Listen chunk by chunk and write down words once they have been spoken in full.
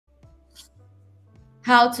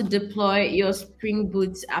how to deploy your Spring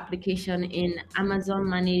Boot application in Amazon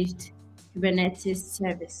managed Kubernetes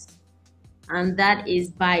service. And that is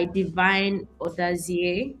by Divine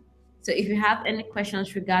Odazie. So if you have any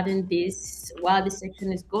questions regarding this while this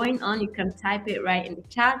section is going on, you can type it right in the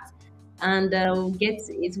chat and we'll get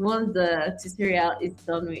to it once the tutorial is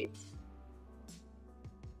done with.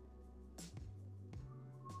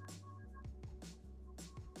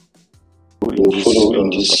 Follow in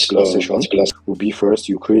this particular session will be: first,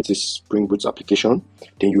 you create a Spring Boot application,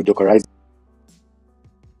 then you Dockerize.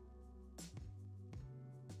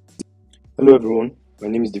 Hello everyone, my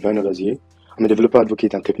name is Divine Odazie. I'm a developer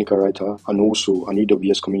advocate and technical writer, and also an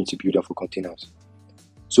AWS community builder for containers.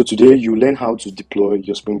 So today you learn how to deploy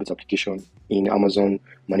your Spring Boot application in Amazon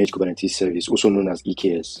Managed Kubernetes Service, also known as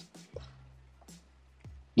EKS.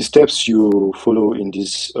 The steps you follow in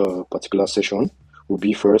this particular session will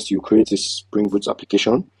be: first, you create a Spring Boot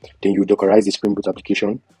application, then you Dockerize the Spring Boot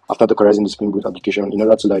application. After Dockerizing the Spring Boot application, in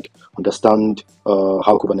order to understand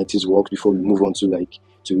how Kubernetes works before we move on to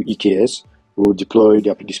EKS, we'll deploy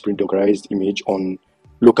the Spring Dockerized image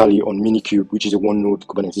locally on Minikube, which is a one-node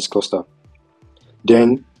Kubernetes cluster.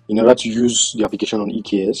 Then, in order to use the application on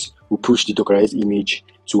EKS, we'll push the Dockerized image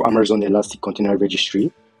to Amazon Elastic Container Registry.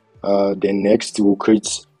 Then next, we'll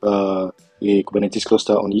create a Kubernetes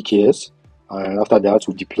cluster on EKS. And after that,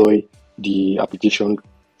 we'll deploy the application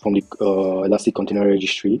from the Elastic Container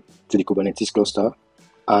Registry to the Kubernetes cluster.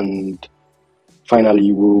 And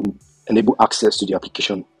finally, we'll enable access to the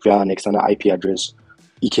application via an external IP address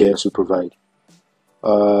EKS will provide.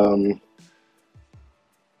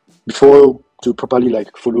 Before to properly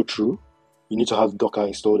follow through, you need to have Docker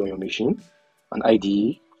installed on your machine, an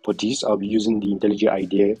IDE. For this, I'll be using the IntelliJ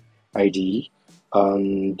IDE,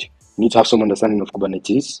 and you need to have some understanding of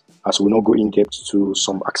Kubernetes, as we'll not go in depth to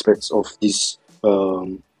some aspects of this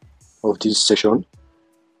session.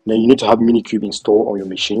 Then you need to have Minikube installed on your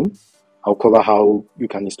machine. I'll cover how you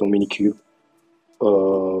can install Minikube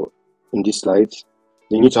in this slide.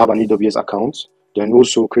 Then you need to have an AWS account. Then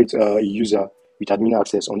also create a user with admin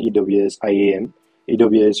access on AWS IAM.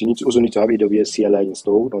 AWS, you also need to have AWS CLI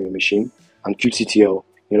installed on your machine, and kubectl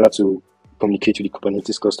in order to communicate with the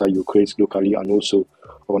Kubernetes cluster you create locally and also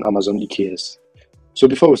on Amazon EKS. So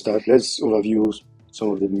before we start, let's overview some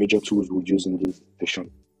of the major tools we'll use in this session.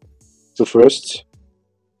 So first,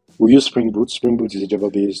 we'll use Spring Boot. Spring Boot is a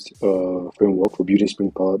Java-based framework for building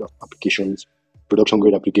Spring-powered applications,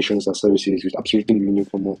 production-grade applications and services with absolutely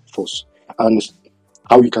minimum force. And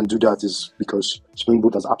how you can do that is because Spring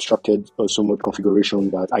Boot has abstracted so much configuration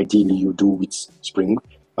that ideally you do with Spring.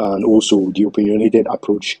 And also the opinionated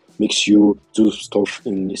approach makes you do stuff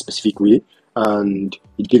in a specific way, and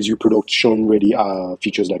it gives you production-ready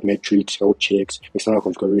features like metrics, health checks, external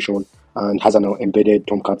configuration, and has an embedded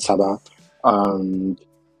Tomcat server, and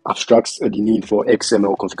abstracts the need for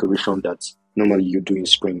XML configuration that normally you do in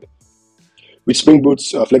Spring. With Spring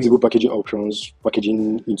Boot's flexible packaging options,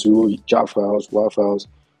 packaging into jar files, WAR files,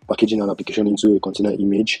 packaging an application into a container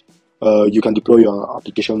image, you can deploy your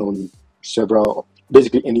application on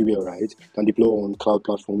basically anywhere, right? You can deploy on cloud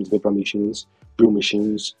platforms, Vapor machines, Brew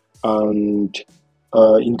machines, and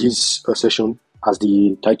in this session, as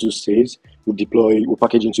the title says, we'll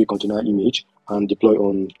package into a container image and deploy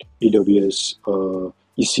on AWS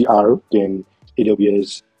ECR, then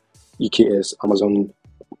AWS EKS, Amazon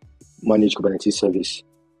Managed Kubernetes Service.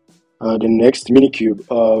 Then next, Minikube.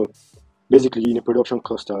 Basically, in a production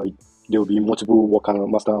cluster, there will be multiple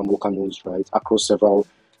master and worker nodes, right, across several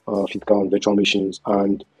physical and virtual machines,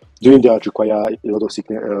 and doing that require a lot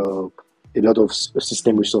of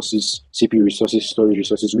system resources, CPU resources, storage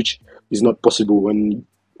resources, which is not possible when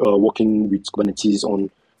working with Kubernetes on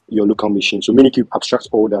your local machine. So Minikube abstracts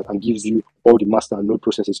all that and gives you all the master and node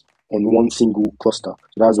processes on one single cluster.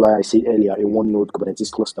 So that's why I said earlier, a one-node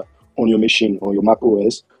Kubernetes cluster on your machine, on your Mac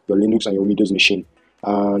OS, your Linux, and your Windows machine.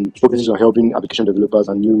 And focuses on helping application developers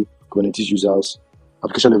and new Kubernetes users,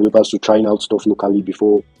 application developers, to trying out stuff locally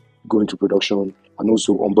before going to production, and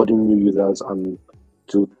also onboarding new users and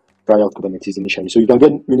to try out Kubernetes initially. So you can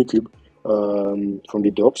get Minikube from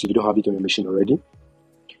the docs if you don't have it on your machine already.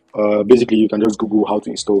 Basically, you can just Google how to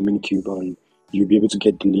install Minikube and you'll be able to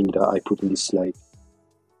get the link that I put in this slide.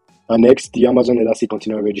 And next, the Amazon Elastic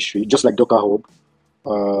Container Registry. Just like Docker Hub,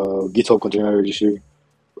 GitHub Container Registry,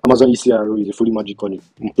 Amazon ECR is a fully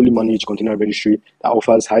managed container registry that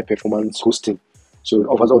offers high-performance hosting. So it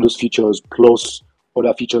offers all those features plus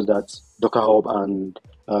other features that Docker Hub and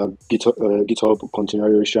GitHub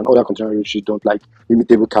Container Registry and other container registries don't, like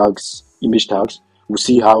immutable tags, image tags. We'll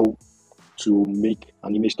see how to make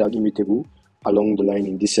an image tag immutable along the line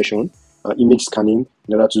in this session. image scanning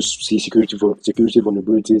in order to see security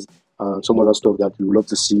vulnerabilities and some other stuff that we would love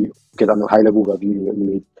to see, get a high level overview in your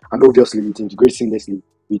image. And obviously, it integrates seamlessly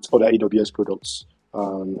with other AWS products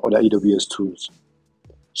and other AWS tools.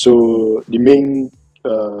 So the main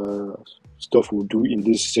stuff we'll do in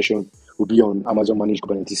this session will be on Amazon Managed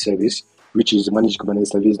Kubernetes Service, which is the managed Kubernetes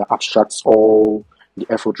service that abstracts all the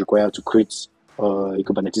effort required to create a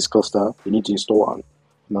Kubernetes cluster. You need to install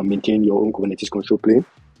and maintain your own Kubernetes control plane,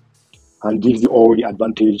 and gives you all the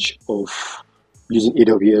advantage of using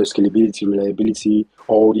AWS, scalability, reliability,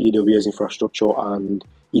 all the AWS infrastructure and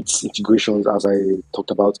its integrations, as I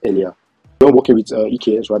talked about earlier. When working with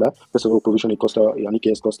EKS, rather, first of all, provision a cluster, an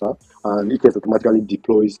EKS cluster, and EKS automatically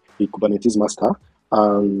deploys a Kubernetes master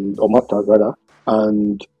or master rather,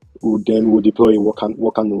 and will deploy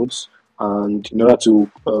worker nodes. And in order to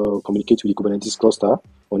communicate with the Kubernetes cluster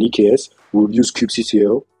on EKS, we'll use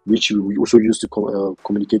kubectl, which we also use to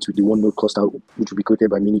communicate with the one node cluster, which will be created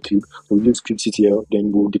by Minikube. We'll use kubectl,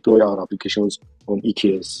 then we'll deploy our applications on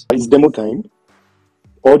EKS. It's demo time.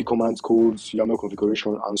 All the commands, codes, YAML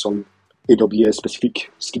configuration, and some AWS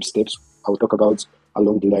specific skip steps I'll talk about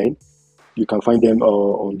along the line. You can find them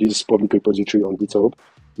on this public repository on GitHub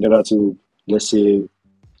in order to, let's say,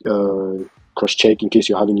 cross-check in case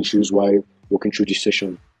you're having issues while walking through this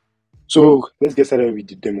session. So let's get started with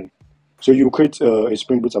the demo. So you create a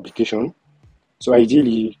Spring Boot application. So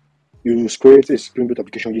ideally, you create a Spring Boot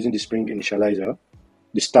application using the Spring initializer,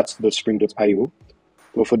 the start.spring.io.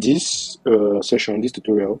 But for this session, this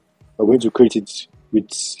tutorial, we're going to create it with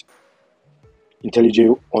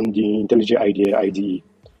IntelliJ on the IntelliJ IDE.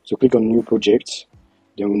 So click on New Project,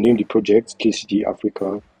 then we'll name the project KCD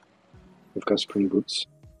Africa Spring Boot.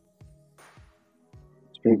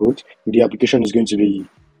 The application is going to be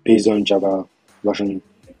based on Java version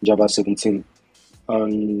Java 17.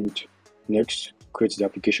 And next, create the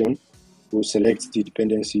application. We'll select the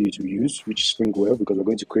dependency to use, which is Spring Web, because we're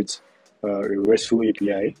going to create a RESTful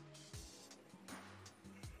API.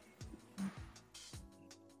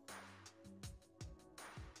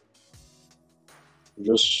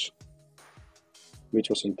 Just wait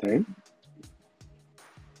for some time.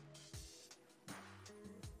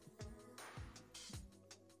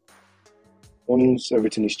 Once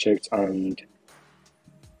everything is checked and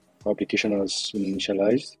our application has been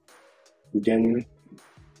initialized, we then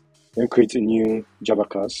create a new Java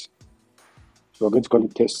class. So we're going to call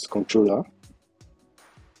it test controller.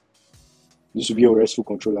 This will be a RESTful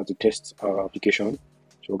controller to test our application.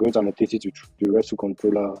 So we're going to annotate it with the RESTful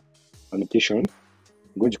controller annotation.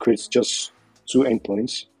 I'm going to create just two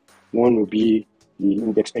endpoints. One will be the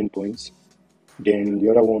index endpoint, then the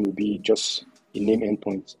other one will be just a name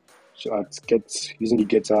endpoint. So at get, using the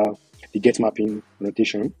get mapping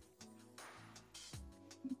annotation,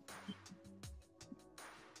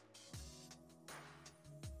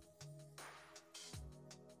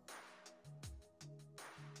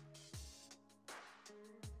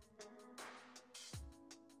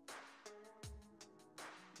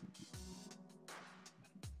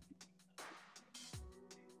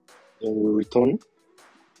 then we'll return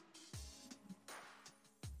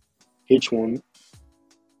h1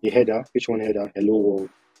 header, hello world,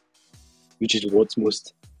 which is what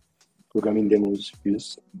most programming demos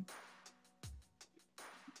use.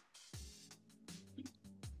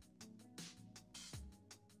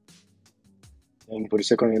 And for the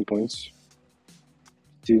second endpoint,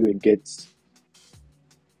 still a get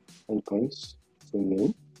endpoints, so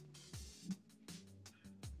name,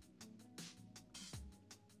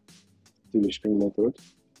 still a string method.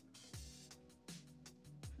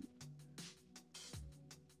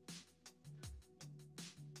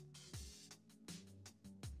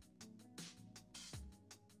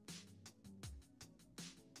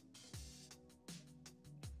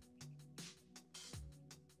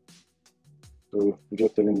 So I'm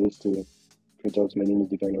just telling this to print out my name is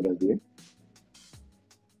defined Odazie.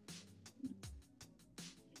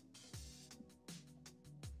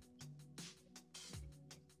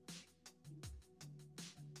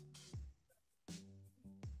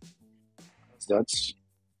 That's that.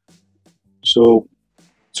 So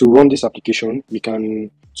to run this application, we can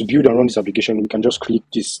just click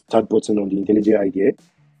this start button on the IntelliJ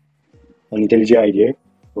IDE,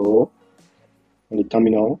 or on the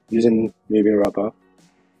terminal using Maven wrapper.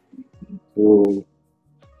 So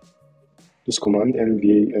this command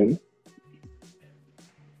nvan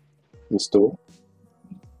install,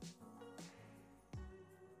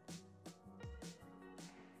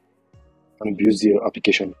 and build the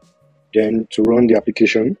application. Then to run the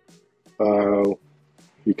application,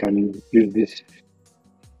 we can use this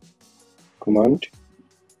command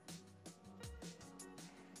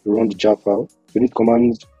to run the jar file. So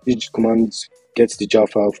this command gets the jar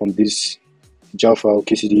file from this jar file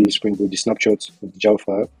KCD Spring Boot, the snapshot of the jar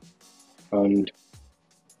file, and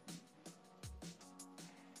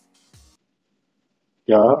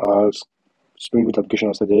yeah, our Spring Boot application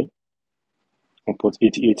are started on port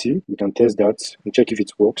 8080. We can test that and check if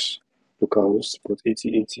it works. Localhost port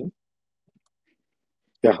 8080.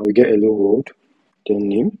 Yeah, we get hello world, then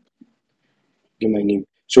name, get my name.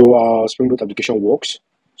 So our Spring Boot application works.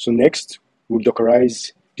 So next, we'll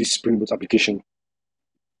Dockerize this Spring Boot application.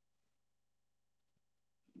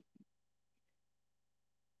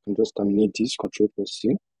 I can just terminate this,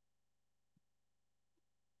 Control+C.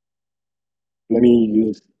 Let me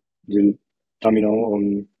use the terminal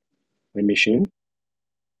on my machine.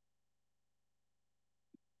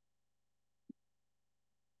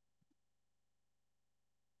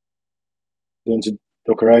 Then to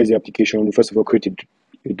Dockerize the application, we first of all create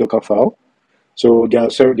a Docker file. So there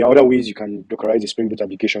are other ways you can Dockerize the Spring Boot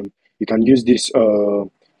application. You can use this, can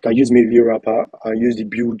use maybe wrapper and use the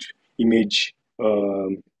build image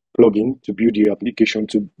plugin to build the application,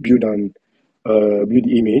 to build and build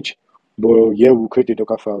the image. But here we'll create a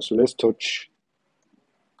Docker file. So let's touch.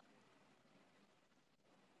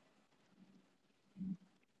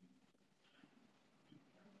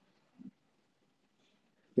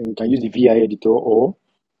 Then we can use the VI editor, or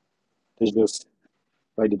let's just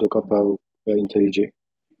write the Docker file IntelliJ.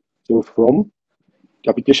 So from the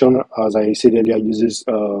application, as I said earlier, uses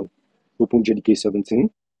OpenJDK 17.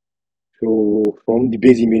 So from the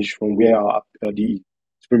base image, from where the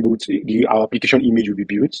Spring Boot, our application image will be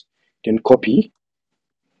built, then copy.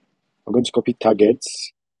 I'm going to copy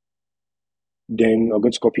targets. Then I'm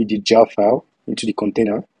going to copy the jar file into the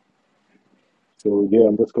container. So here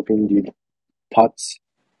I'm just copying the path,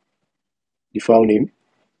 the file name,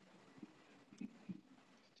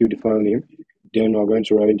 to the file name. Then we're going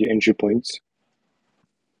to write the entry point.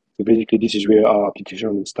 So basically, this is where our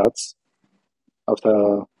application starts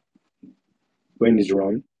after when it's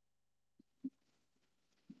run.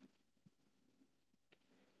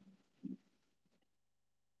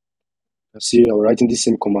 See, I'm writing the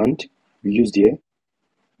same command we used here.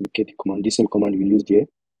 Look at the command, the same command we used here. I'm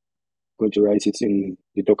going to write it in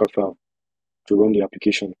the Docker file to run the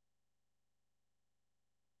application.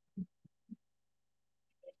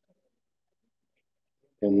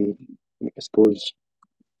 And expose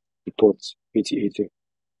the port 8080.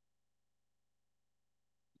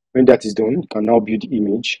 When that is done, you can now build the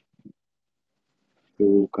image. So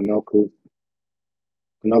you can now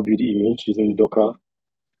build the image using Docker.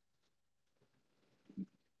 You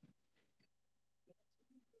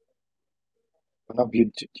can now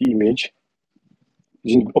build the image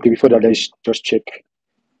using, okay, before that, let's just check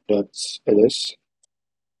that ls.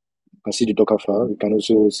 You can see the Docker file. You can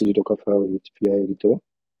also see the Docker file with VI editor.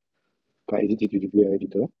 You can edit it with the VI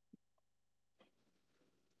editor.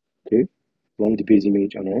 Okay, run the base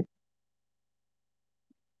image and all.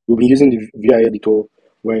 We'll be using the VI editor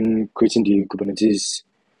when creating the Kubernetes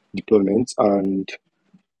deployment, and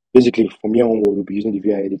basically from here onward, we'll be using the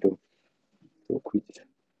VI editor. So quit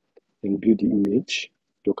and build the image,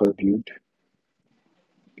 Docker build.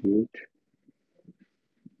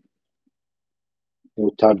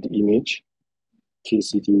 We'll tag the image,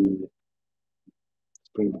 KCD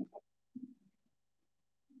Spring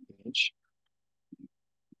image.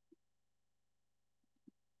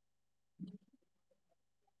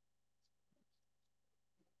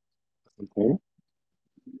 Okay.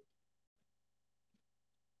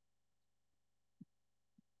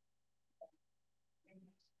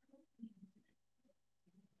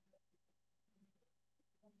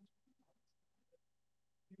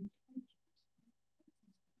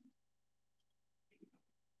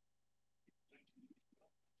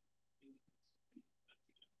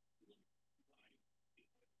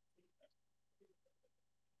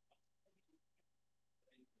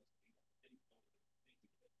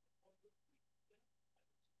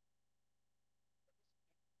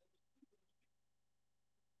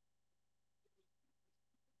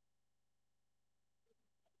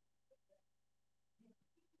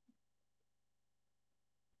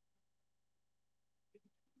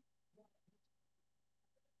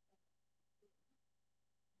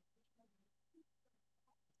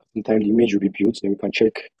 Sometimes the image will be built, then we can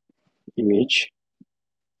check image.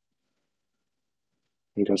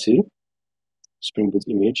 You can see Spring Boot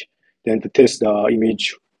image. Then to test the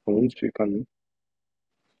image runs, we can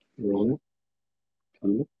run.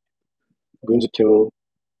 I'm going to tell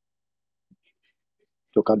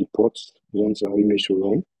Docker the ports we want our image to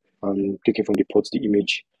run, and taking from the ports the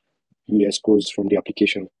image we expose from the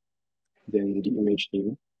application. Then the image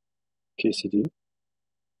name, KCD.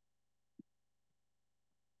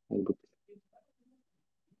 Okay,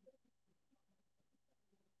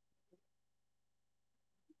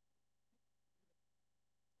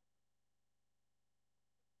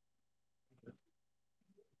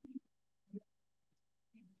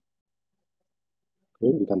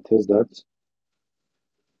 we can test that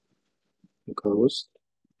because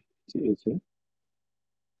you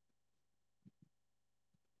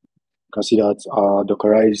can see that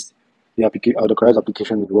Dockerized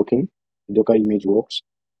application is working. The Docker image works.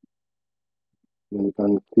 Then we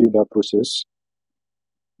can clear that process.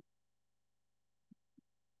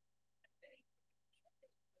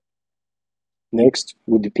 Next,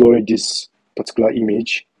 we'll deploy this particular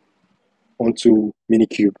image onto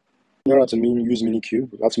Minikube. In order to use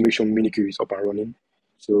Minikube, we have to make sure Minikube is up and running.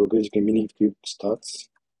 So basically, Minikube starts.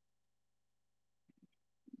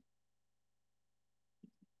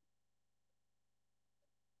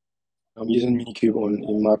 I'm using Minikube on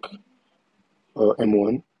a Mac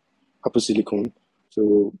M1, Apple Silicon.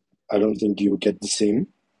 So I don't think you get the same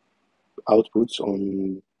outputs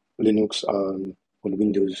on Linux and on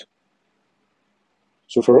Windows.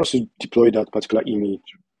 So for us to deploy that particular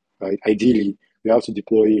image, right, ideally, we have to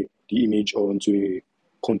deploy the image onto a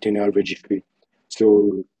container registry.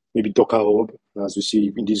 So maybe Docker Hub, as we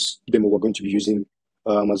see in this demo, we're going to be using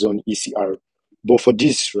Amazon ECR. But for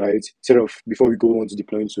this, right, instead of before we go on to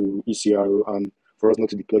deploying to ECR and for us not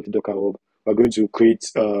to deploy to Docker Hub, we're going to create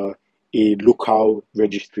a local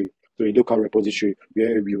registry, so a local repository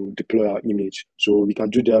where we will deploy our image. So we can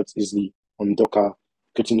do that easily on Docker,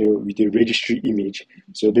 continue with a registry image.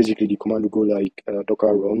 So basically, the command will go like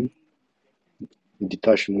docker run in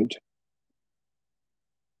detach mode.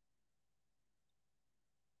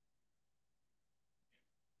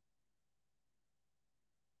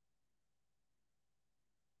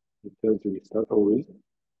 Prepare to restart always,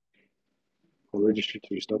 or registry to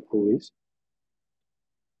restart always.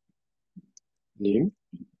 Name,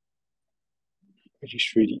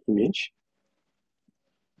 registry the image.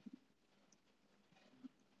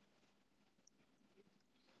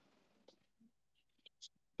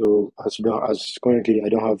 So as currently I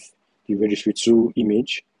don't have the registry 2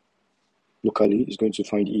 image locally, it's going to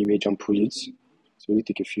find the image and pull it. So it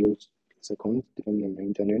take a few seconds depending on my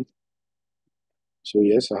internet. So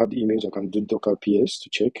yes, I have the image. I can do docker ps to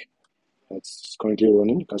check. That's currently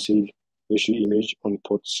running. You can see registry image on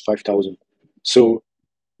port 5000. So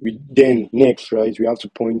we then next, right, we have to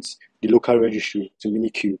point the local registry to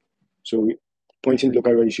Minikube. So we pointing the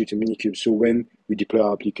local registry to Minikube. So when we deploy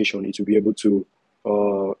our application, it will be able to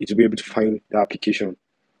find the application.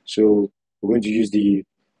 So we're going to use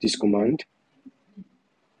this command.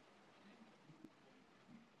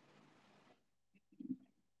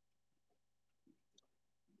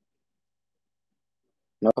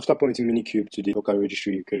 Now after pointing Minikube to the local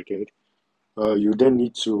registry you created, you then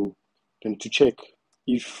need to check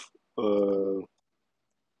if the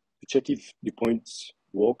point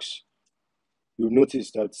works. You'll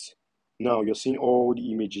notice that now you're seeing all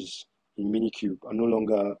the images in Minikube are no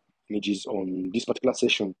longer images on this particular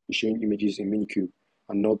session. Is showing images in Minikube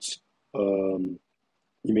and not um,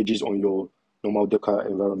 images on your normal Docker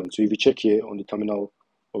environment. So if you check here on the terminal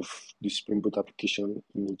of the Spring Boot application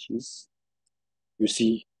images, you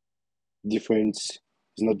see different, it's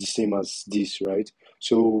not the same as this, right?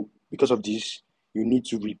 So because of this, you need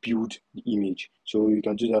to rebuild the image. So you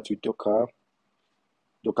can do that with Docker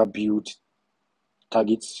build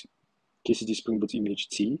targets KCD Spring Boot image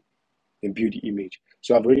T and build the image.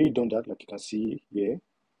 So I've already done that, like you can see here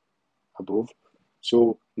above.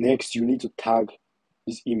 So next you need to tag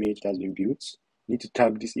this image that's been built. You need to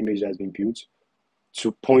tag this image that's been built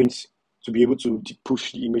to point to be able to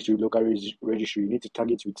push the image to the local registry. You need to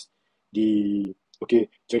tag it with the okay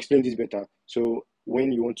to explain this better. So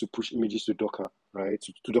when you want to push images to Docker, right,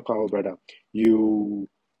 to Docker Hub rather, you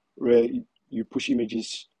you push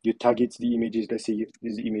images, you target the images. Let's say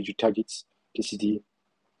this is the image you target KCD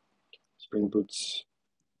Spring Boot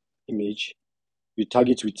image. You tag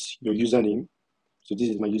it with your username. So this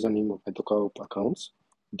is my username of my Docker account.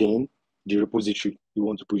 Then the repository you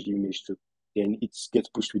want to push the image to. Then it gets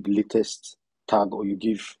pushed with the latest tag, or you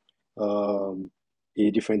give a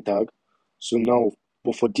different tag. So now,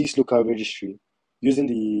 but for this local registry, using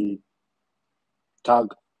the tag,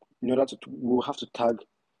 in order to we'll have to tag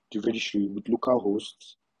the registry with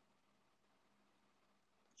localhost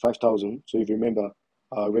 5000. So if you remember,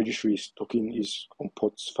 our registry is token is on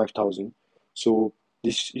port 5000. So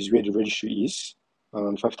this is where the registry is,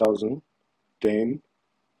 5000. Then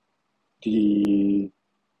the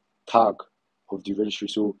tag of the registry.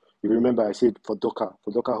 So you remember I said for Docker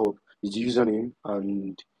Hub is the username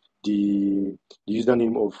and the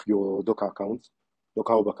username of your Docker account.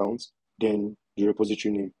 local hub account, then the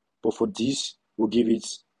repository name. But for this, we'll give it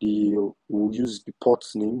we'll use the port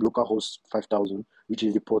name, localhost 5000, which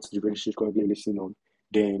is the port the registry is currently listing on,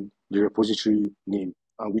 then the repository name,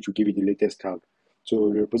 and which will give it the latest tag. So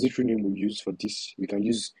the repository name we'll use for this, we can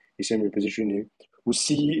use the same repository name. We'll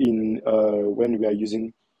see in when we are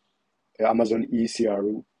using Amazon ECR,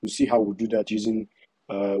 we'll see how we do that using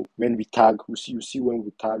when we tag, you see when we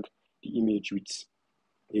tag the image with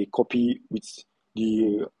a copy with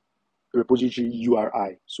the repository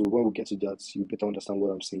URI. So when we get to that, you better understand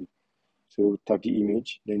what I'm saying. So tag the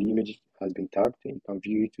image, then the image has been tagged, then you can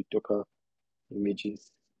view it with Docker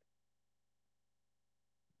images.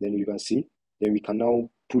 Then you can see, then we can now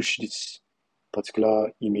push this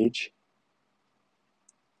particular image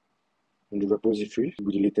in the repository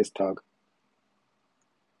with the latest tag.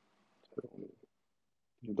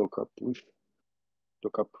 Docker push,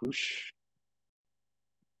 Docker push.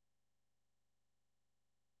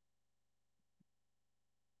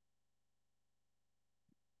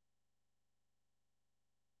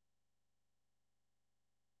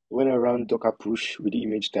 When I ran Docker push with the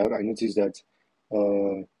image tag, I noticed that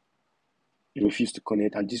it refused to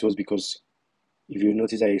connect, and this was because if you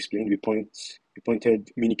notice, I explained we pointed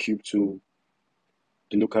Minikube to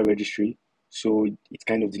the local registry, so it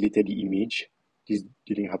kind of deleted the image. This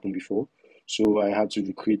didn't happen before, so I had to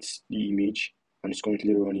recreate the image, and it's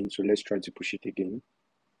currently running. So let's try to push it again.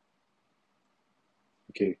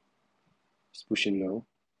 Okay, it's pushing now.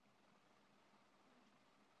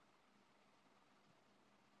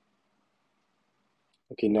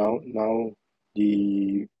 Okay, now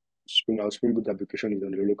the our Spring Boot application is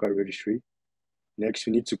on the local registry. Next,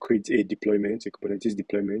 we need to create a deployment, a Kubernetes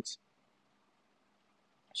deployment.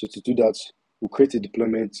 So to do that, we'll create a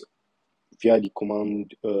deployment via the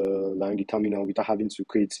command line, the terminal, without having to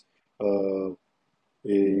create a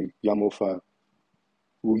YAML file.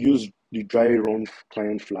 We'll use the dry run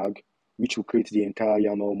client flag, which will create the entire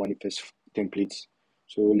YAML manifest template.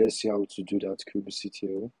 So let's see how to do that.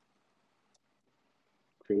 kubectl,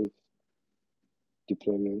 create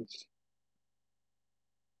deployment,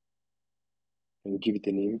 and give it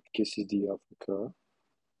a name, KCD Africa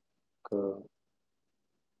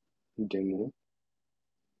demo.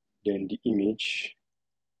 Then the image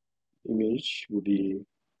will be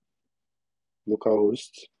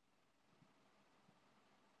localhost.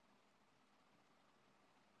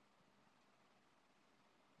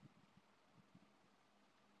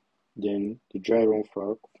 Then the dry run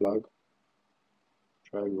flag,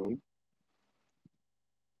 dry run,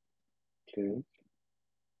 okay.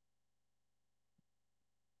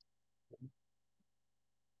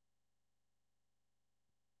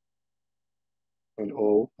 And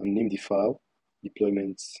name the file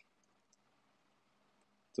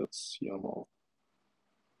deployments.yaml.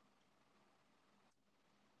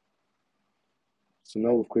 So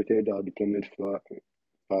now we've created our deployment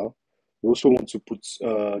file. We also want to put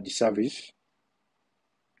the service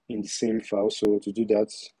in the same file. So to do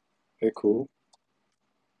that, echo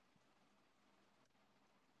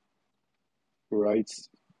write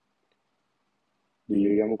the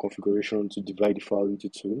YAML configuration to divide the file into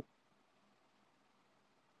two.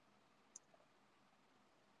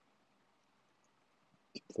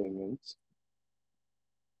 Deployment.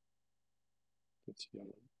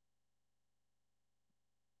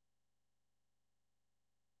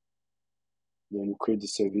 Then we create the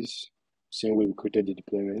service, same way we created the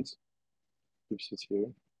deployment. Keeps it here.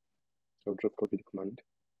 So I'll drop copy the command.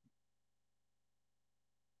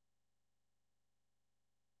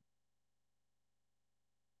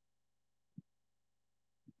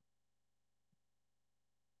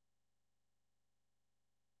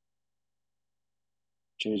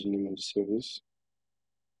 Change the name of the service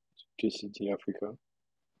to KCD Africa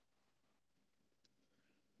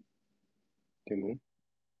demo.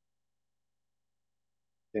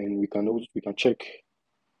 Then we can check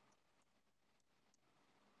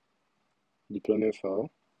deployment file.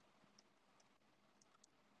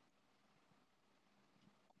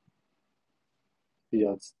 See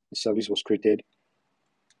that the service was created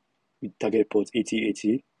with target port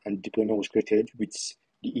 8080, and deployment was created with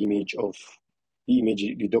the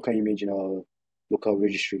Docker image in our local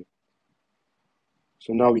registry.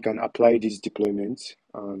 So now we can apply this deployment,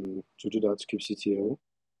 and to do that, kubectl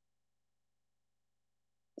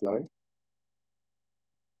apply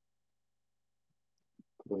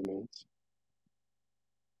deployment.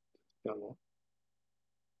 YAML.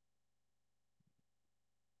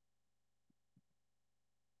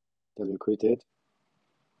 That has been created.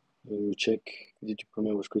 Then we check the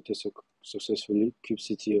deployment was created successfully.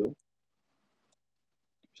 kubectl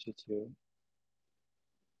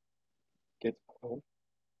get Oh,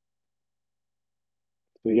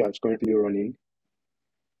 so yeah, it's currently running.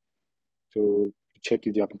 So check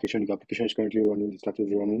if the application is currently running, the status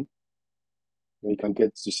is running. Then you can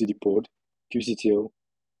get to see the pod, kubectl, you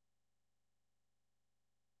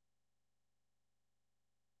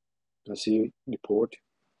can see the pod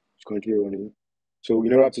is currently running. So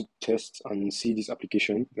in order to test and see this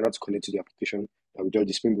application, in order to connect to the application that we just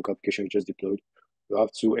the Spring Book application we just deployed, we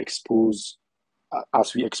have to expose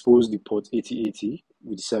as we expose the port 8080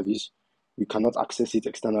 with the service, we cannot access it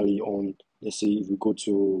externally on, let's say, if we go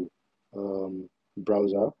to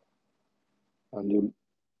browser and then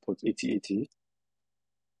port 8080,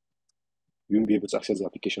 we won't be able to access the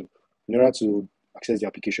application. In order to access the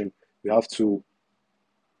application, we have to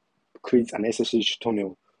create an SSH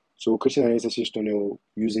tunnel. So creating an SSH tunnel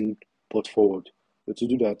using port forward. So to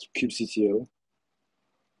do that, kubectl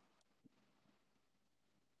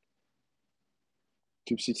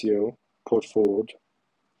port forward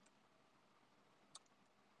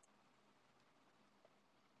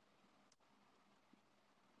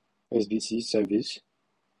SVC service,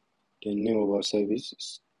 then name of our service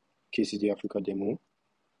is KCD Africa demo,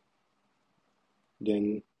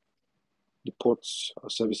 then the ports our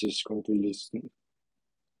service is currently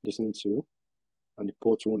listening to, and the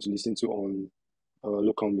port we want to listen to on our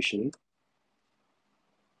local machine.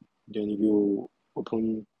 Then if you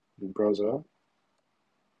open the browser,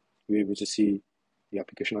 you're able to see the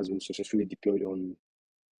application has been successfully deployed on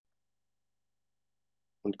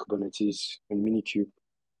Kubernetes and Minikube.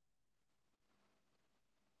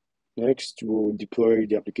 Next, we'll deploy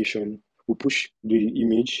the application. We'll push the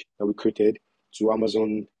image that we created to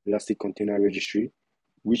Amazon Elastic Container Registry,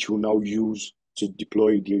 which we'll now use to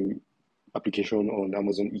deploy the application on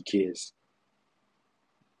Amazon EKS.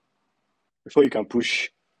 Before you can push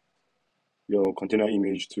your container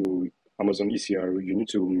image to Amazon ECR, you need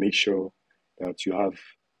to make sure that you have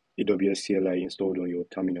AWS CLI installed on your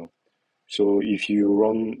terminal. So if you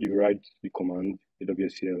write the command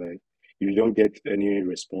AWS CLI, if you don't get any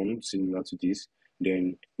response similar to this,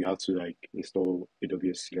 then you have to install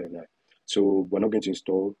AWS CLI. So we're not going to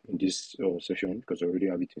install in this session because I already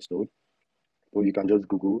have it installed. But you can just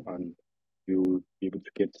Google and you'll be able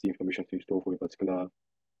to get the information to install for a particular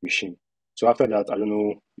machine. So after that, I don't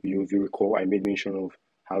know if you recall, I made mention of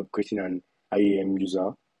how creating an IAM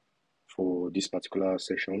user for this particular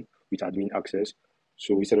session with admin access.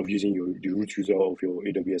 So instead of using the root user of your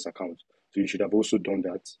AWS account, so you should have also done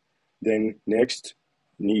that. Then next,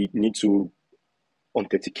 need to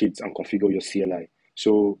authenticate and configure your CLI.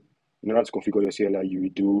 So in order to configure your CLI, you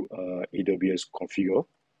will do AWS configure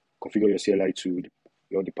your CLI to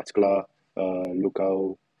the particular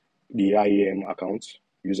local, the IAM account,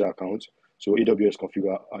 user account. So AWS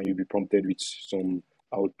configure, and you'll be prompted with some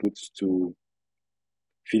outputs to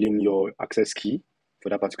fill in your access key for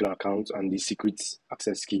that particular account and the secret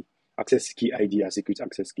access key ID and secret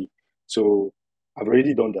access key. So I've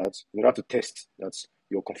already done that. In order to test that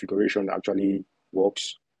your configuration actually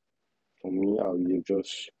works, for me, I will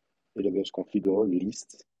just AWS configure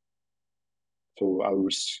list. So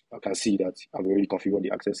I can see that I've already configured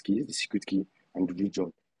the access keys, the secret key, and the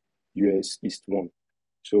region, US East 1.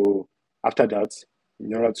 So after that,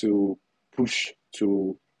 in order to push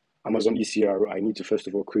to Amazon ECR, I need to first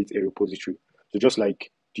of all create a repository. So just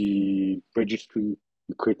like the registry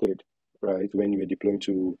you created, right, when you were deploying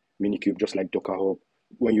to Minikube, just like Docker Hub,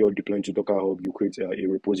 when you're deploying to Docker Hub, you create a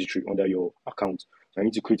repository under your account. So I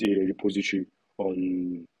need to create a repository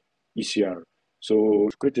on ECR. So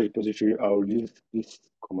to create a repository, I'll use this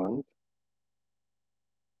command.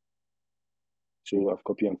 So I've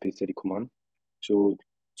copied and pasted the command. So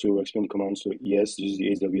to explain the command, so yes, use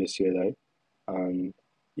the AWS CLI and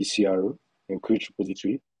ECR and create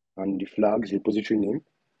repository and the flags repository name.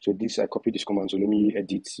 So this I copied this command. So let me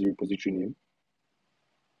edit the repository name.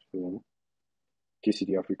 So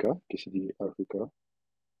KCD Africa,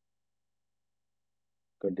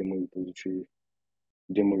 got demo repository,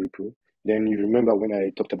 demo repo. Then you remember when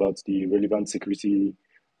I talked about the relevant security,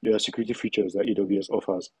 there are security features that AWS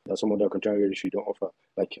offers that some other container registry don't offer,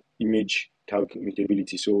 like image tag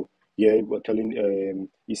immutability. So yeah, we're telling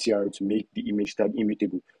ECR to make the image tag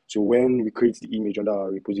immutable. So when we create the image under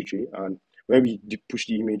our repository and when we push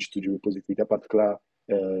the image to the repository, that particular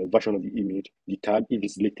version of the image, the tag, if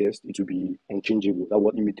it's latest, it will be unchangeable. That's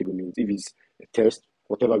what immutable means. If it's a test,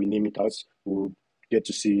 whatever we name it as, we'll get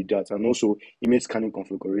to see that. And also image scanning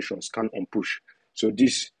configuration, scan on push. So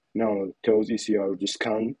this now tells ECR to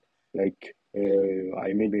scan, like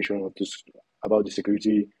I made mention of this about the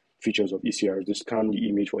security features of ECR, to scan the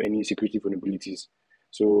image for any security vulnerabilities.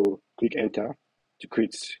 So click enter to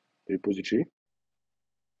create the repository.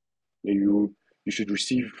 Then you you should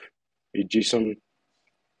receive a JSON.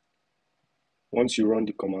 Once you run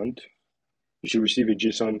the command, you should receive a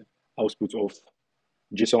JSON output of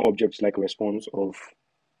JSON objects like response of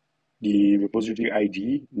the repository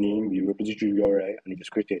ID, name, the repository URI, and it is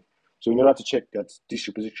created. So in order to check that this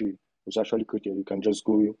repository was actually created, you can just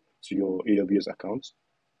go to your AWS account,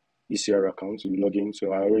 ECR account, you log in.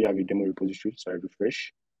 So I already have a demo repository, so I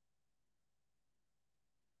refresh.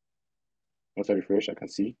 Once I refresh, I can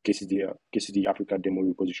see KCD Africa demo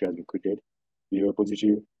repository has been created. The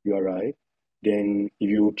repository URI. Then if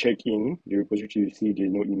you check in the repository, you see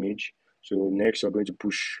there's no image. So next, we're going to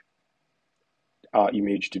push our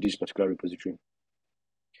image to this particular repository.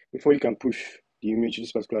 Before you can push the image to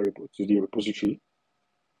this particular to the repository,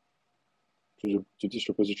 to this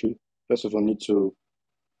repository, first of all, need to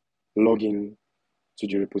log in to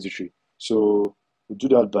the repository. So we'll do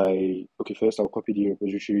that by, okay, first I'll copy the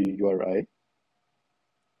repository URI.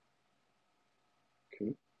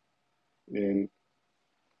 Okay.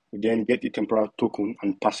 Then get the temporal token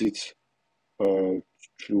and pass it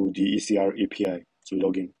through the ECR API to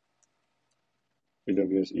login.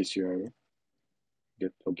 AWS ECR,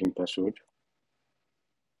 get login password.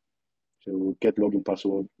 So we'll get login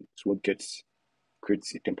password, it's what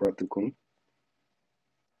creates a temporal token.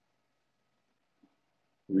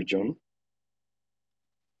 Region,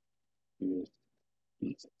 yes,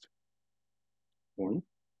 East 1.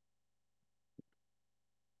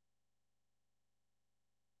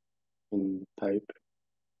 And type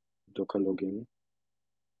Docker login.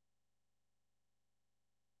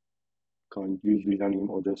 Can use username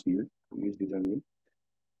or just use username.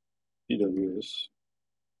 AWS.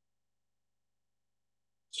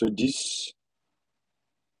 So this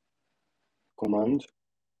command,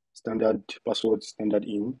 standard password, standard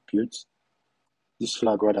in builds. This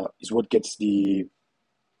flag rather is what gets the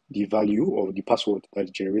value or the password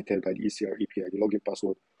that's generated by the ECR API, the login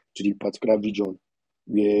password to the particular region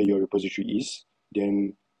where your repository is.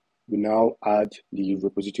 Then we now add the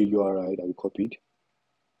repository URI that we copied.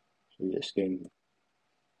 So yes, then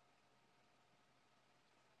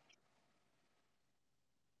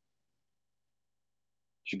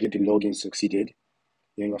you get the login succeeded.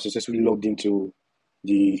 Then you are successfully logged into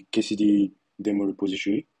the KCD demo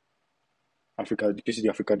repository, the KCD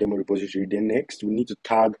Africa demo repository. Then next, we need to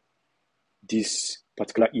tag this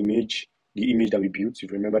particular image, the image that we built. If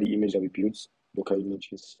you remember the image that we built, Docker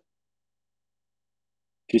images,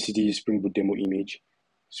 KCD Spring Boot demo image,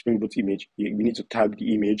 Spring Boot image. We need to tag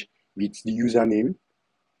the image with the username,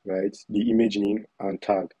 right? The image name and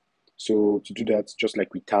tag. So to do that, just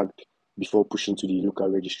like we tagged before pushing to the local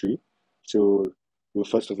registry. So we'll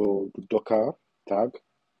first of all do Docker tag,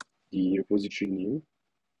 the repository name,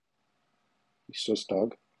 the source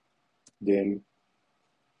tag, then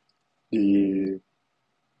the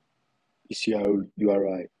ECR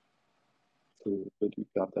URI. So where do we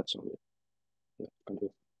have that somewhere? Yeah, can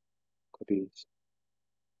just copy it.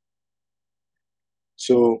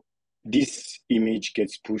 So this image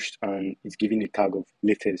gets pushed and it's given a tag of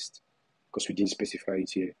latest because we didn't specify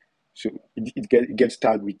it here. So it gets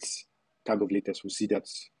tagged with tag of latest. We'll see that.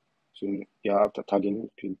 So yeah, after tagging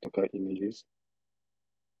to Docker images,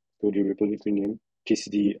 go to the repository name,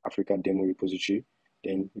 KCD Africa demo repository,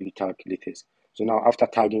 then we tag latest. So now after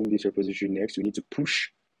tagging this repository next, we need to push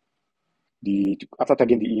after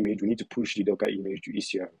tagging the image, we need to push the Docker image to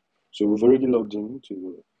ECR. So we've already logged in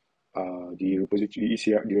to the repository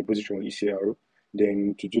ECR, the repository on ECR.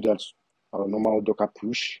 Then to do that, our normal Docker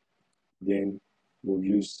push, then we'll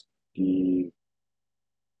use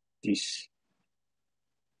this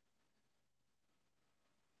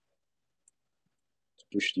to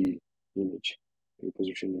push the image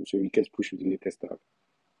repository name. So it gets pushed with the latest tag.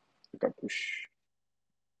 Docker push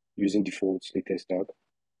using default latest tag.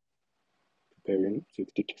 Preparing, so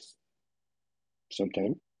it takes some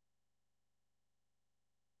time.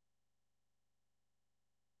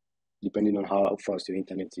 Depending on how fast your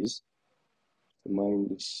internet is. So mine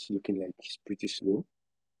is looking like it's pretty slow.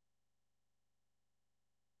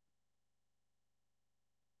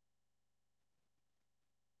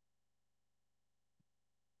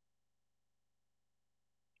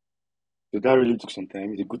 So that really took some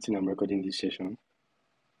time. It's a good thing I'm recording this session.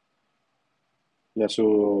 Yeah,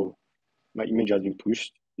 so my image has been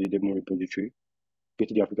pushed to the demo repository. Get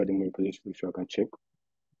to the Africa demo repository so I can check.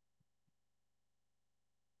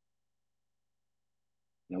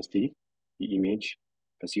 Now see the image.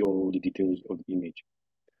 I can see all the details of the image.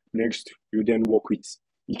 Next, you then work with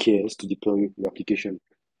EKS to deploy the application.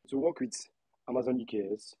 So work with Amazon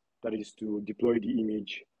EKS, that is to deploy the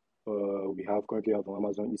image we currently have on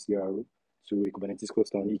Amazon ECR to a Kubernetes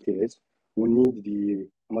cluster on EKS. we'll need the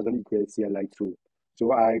Amazon EKS CLI tool.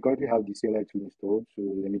 So I currently have the CLI tool installed. So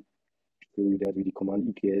let me show you that with the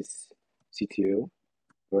command EKS CTL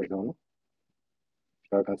version.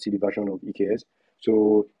 So I can see the version of EKS.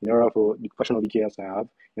 So in order for the version of EKS I have,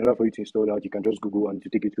 in order for you to install that, you can just Google and to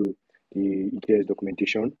take you to the EKS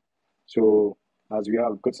documentation. So as we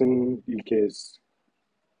have gotten EKS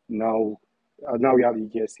now, now we have the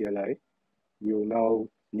EKS CLI, we will now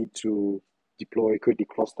need to create the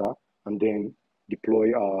cluster, and then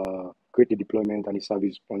create the deployment and the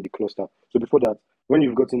service on the cluster. So before that, when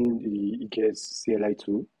you've gotten the EKS CLI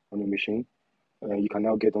tool on your machine, you can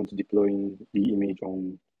now get on to deploying the image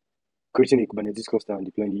on creating a Kubernetes cluster and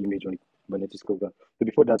deploying the image on a Kubernetes cluster. So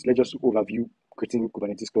before that, let's just overview creating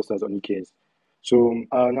Kubernetes clusters on EKS. So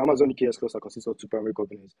an Amazon EKS cluster consists of two primary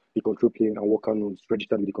components, the control plane and worker nodes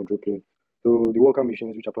registered with the control plane. So the worker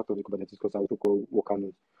machines, which are part of the Kubernetes cluster, are also called worker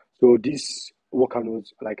nodes. So these worker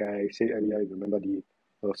nodes, like I said earlier, if you remember the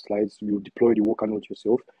slides, you deploy the worker nodes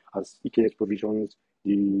yourself as EKS provisions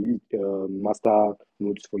the master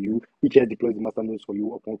nodes for you. EKS deploys the master nodes for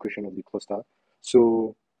you upon creation of the cluster.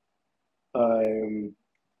 So um,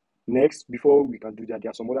 next, before we can do that, there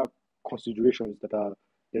are some other considerations that are,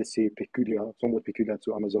 let's say, somewhat peculiar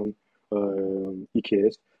to Amazon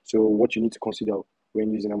EKS. So what you need to consider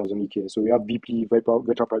when using Amazon EKS. So we have VP, Virtual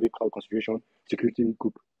Private Cloud consideration, security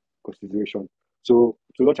group consideration. So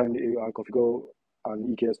to launch and configure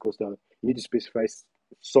an EKS cluster, you need to specify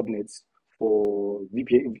subnets for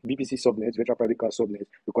VPC subnets, Virtual Private Cloud subnets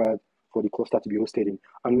required for the cluster to be hosted in.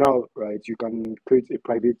 And now, right, you can create a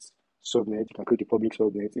private subnet, you can create a public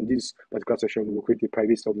subnet. In this particular session, we'll create a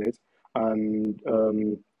private subnet, and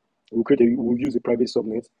we'll use a private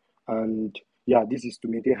subnet, and yeah, this is to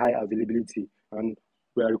maintain high availability, and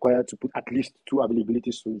we are required to put at least two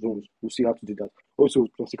availability zones. We'll see how to do that. Also,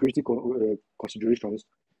 some security considerations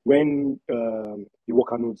when the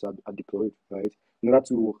worker nodes are deployed, right? In order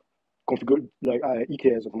to configure, like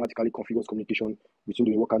EKS automatically configures communication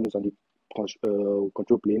between the worker nodes and the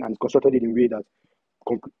control plane, and it's constructed in a way that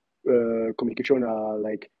communication are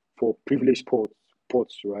like for privileged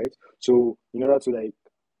ports, right? So in order to like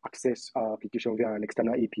access our application via an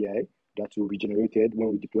external API that will be generated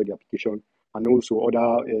when we deploy the application, and also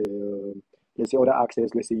other let's say other access.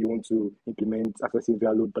 Let's say you want to implement accessing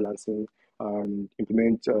via load balancing and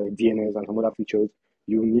implement DNS and some other features.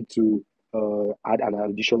 You need to add an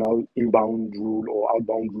additional inbound rule or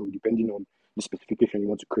outbound rule depending on the specification you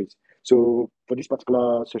want to create. So for this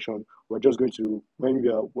particular session, we're just going to when we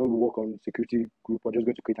work on security group, we're just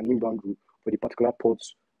going to create an inbound rule for the particular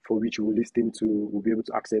ports for which we'll we'll be able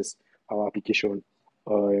to access our application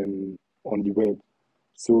on the web.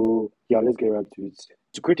 So yeah, let's get right to it.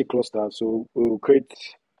 To create a cluster, so we'll create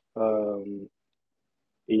a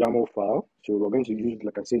YAML file. So we're going to use,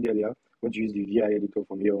 like I said earlier, we're going to use the VI editor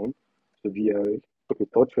from here on. So VI, okay,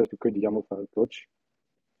 touch first to create the YAML file, touch,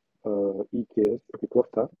 EKS, okay,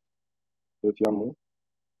 cluster, dot YAML.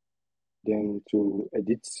 Then to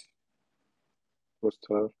edit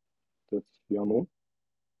cluster dot YAML,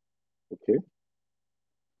 okay.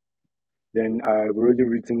 Then I've already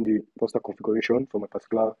written the cluster configuration for my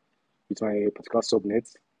particular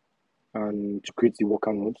subnet and to create the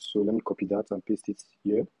worker node. So let me copy that and paste it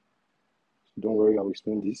here. So don't worry, I'll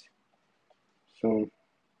explain this. So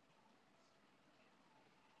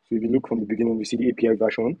if you look from the beginning, we see the API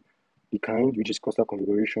version, the kind, which is cluster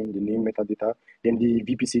configuration, the name, metadata, then the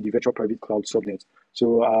VPC, the virtual private cloud subnet.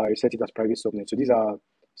 So I set it as private subnet. So these are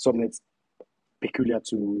subnets peculiar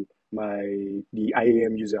to the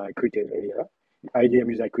IAM user I created earlier. The IAM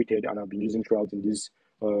user I created and I've been using throughout in this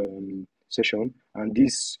session. And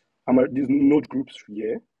these node groups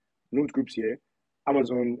here,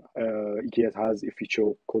 Amazon EKS has a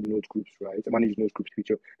feature called node groups, right? A managed node groups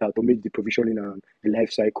feature that automates the provisioning and the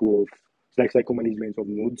life cycle management of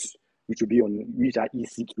nodes, which are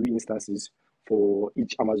EC2 instances for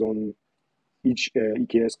each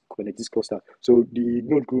EKS Kubernetes cluster. So the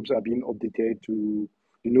node groups are being updated to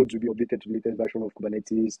the nodes will be updated to the latest version of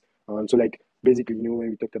Kubernetes. So like basically,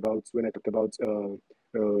 when I talked about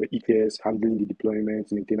EKS handling the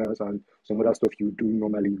deployments, maintenance, and some other stuff you do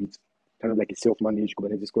normally with kind of like a self-managed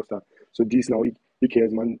Kubernetes cluster. So this now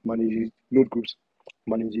EKS manages node groups,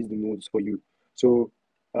 manages the nodes for you. So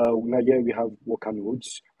now here we have worker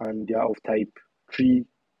nodes, and they are of type 3.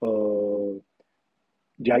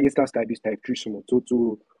 Their instance type is type 3 summon.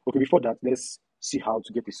 Okay, before that, let's see how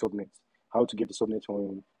to get the subnet. How to get the subnet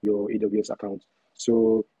on your AWS account.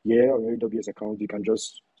 So here on your AWS account, you can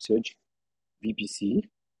just search VPC,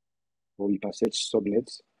 or you can search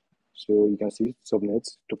subnets. So you can see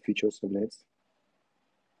subnets, top feature subnets.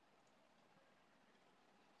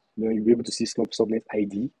 you'll be able to see subnet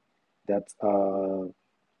ID that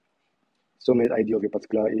subnet ID of a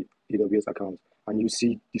particular AWS account, and you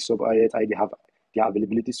see the subnet ID have their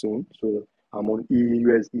availability zone. So I'm on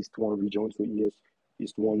US East 1 region, so ES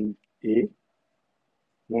East 1A,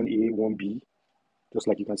 1A, 1B, just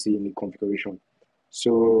like you can see in the configuration.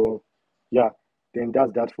 So yeah, then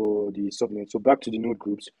that's that for the subnet. So back to the node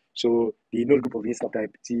groups. So the node group of instance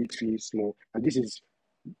type T3 small, and this is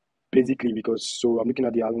basically because, so I'm looking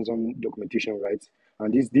at the Amazon documentation, right?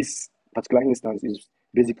 And this particular instance is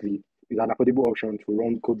basically is an affordable option to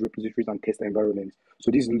run code repositories and test environments.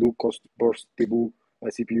 So this is low cost burst stable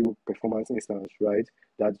CPU performance instance, right?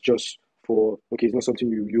 That's just for, okay, it's not something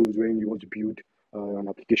you use when you want to build an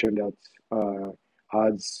application that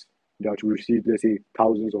has that will receive, let's say,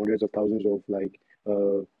 thousands or hundreds of thousands of like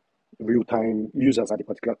real-time users at a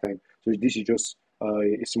particular time. So this is just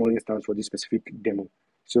a small instance for this specific demo.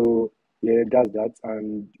 So yeah, that's that.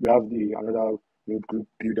 And we have the another node group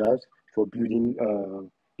builders for building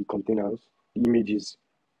the containers, the images,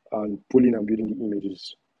 and pulling and building the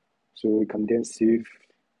images. So we can then save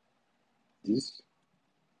this.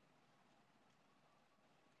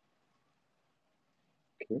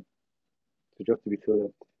 Okay. So just to be sure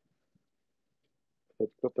that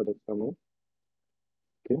that's cluster that's demo.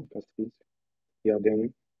 Okay, that's it. Yeah,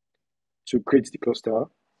 then to create the cluster,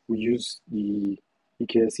 we use the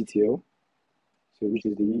EKS CTL. So which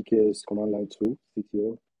is the EKS command line tool,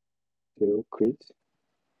 CTL create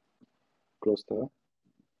cluster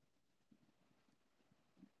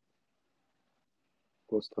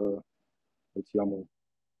with YAML.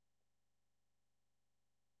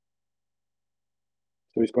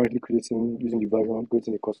 So it's currently creating using the version,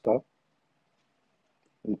 creating a cluster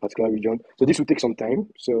in a particular region. So this will take some time.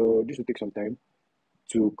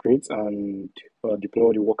 To create and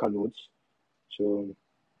deploy the worker nodes. So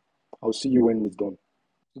I'll see you when it's done.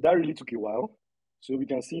 So that really took a while. So we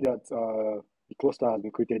can see that the cluster has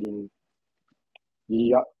been created in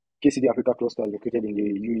the KCD Africa cluster is located in the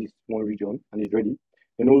US one region and is ready.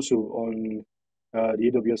 And also on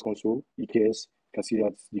the AWS console, EKS, you can see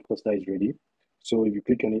that the cluster is ready. So if you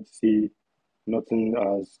click on it, see nothing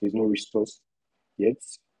as there's no resource yet.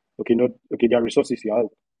 Okay, not okay, there are resources here,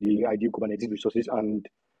 the ideal Kubernetes resources, and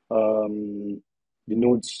the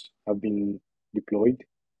nodes have been deployed.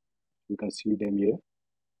 You can see them here.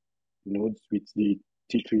 Nodes with the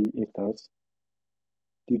T3 instance,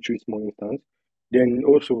 T3 small instance. Then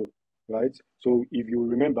also, right? So if you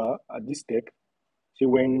remember at this step, say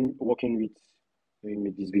when working with, let me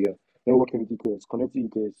make this bigger, when working with EKS, connect to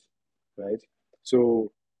EKS, right?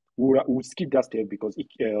 So we'll skip that step because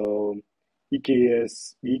EKS,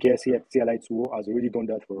 the EKS CLI tool has already done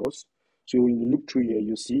that for us. So when you look through here,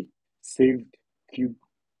 you see saved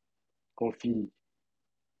config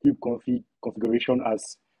configuration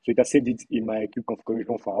as, so it has saved it in my kube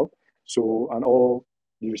configuration file. So, and all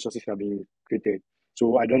the resources have been created.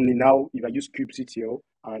 So I don't need now, if I use kubectl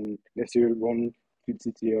and let's say run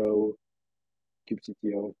kubectl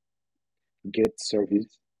get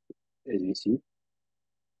service, as you see,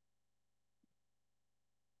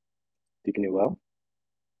 taking a while,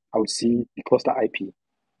 I would see the cluster IP,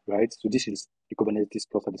 right? So this is the Kubernetes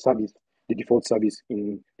cluster, the service, the default service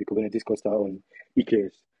in the Kubernetes cluster on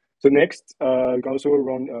EKS. So next, you can also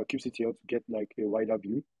run kubectl to get like a wider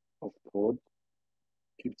view of pod,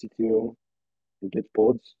 kubectl to get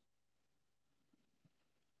pods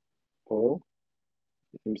or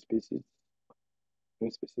namespaces,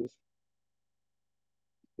 namespaces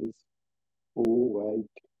is all right.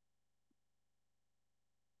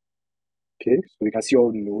 Okay, so we can see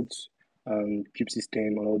all the nodes and kube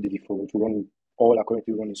system and all the defaults running, all are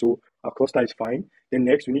currently running. So our cluster is fine. Then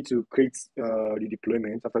next we need to create the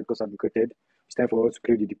deployment. After the cluster has been created, it's time for us to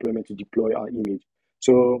create the deployment to deploy our image.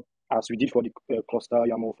 So as we did for the cluster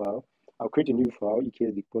YAML file, I'll create a new file,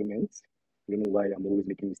 EKS deployment. I don't know why I'm always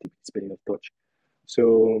making mistakes with spelling of touch.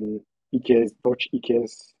 So EKS touch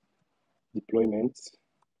EKS deployment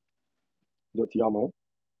 .yaml.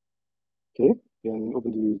 Okay, then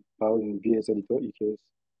open the file in VS editor, EKS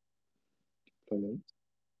deployment.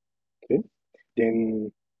 Okay,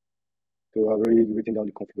 then so I've already written down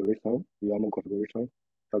the configuration, the YAML configuration.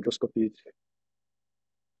 I'll just copy it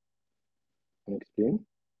and explain.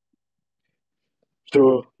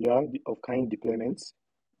 So yeah, the of-kind deployments,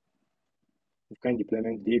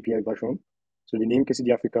 the API version. So the name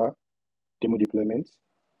KCD Africa demo deployment,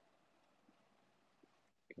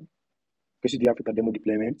 KCD Africa demo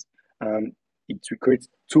deployment, and it will create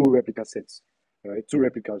two replica sets, right? Two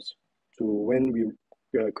replicas. So when we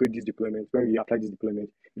create this deployment, when we apply this deployment,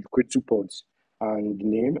 it will create two pods, and the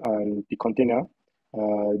name and the container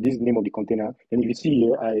this is the name of the container. Then if you see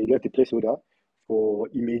here, I left a placeholder for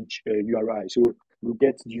image URI. So you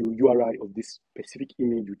get the URI of this specific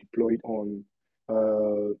image you deployed on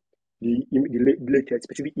the latest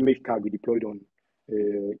specific image tag we deployed on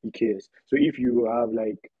EKS. So if you have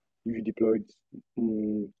like if you deployed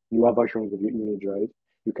newer versions of your image, right,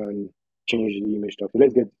 you can change the image tag. So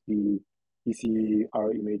let's get the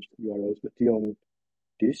ECR image URLs. Let's see on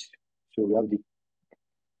this. So we have the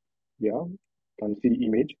can see the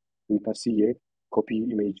image. We can see here copy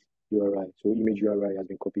image URI. So image URI has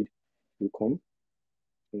been copied. You come.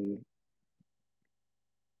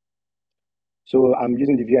 So I'm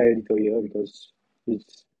using the VI editor here because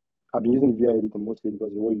it's I've been using the VI editor mostly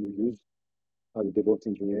because it's what you use as a DevOps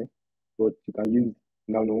engineer. But you can use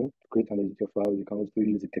Nano to create an editor file. You can also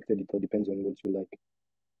use the text editor, depends on what you like.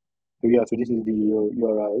 So yeah, so this is the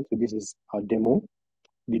URI. So this is our demo,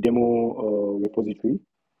 the demo repository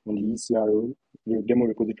on the ECRO, the demo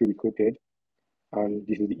repository we created, and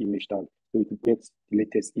this is the image tag. So to get the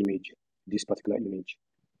latest image, this particular image,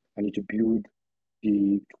 I need to build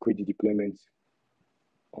to create the deployment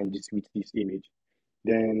on this with this image.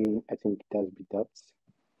 Then I think that's be that.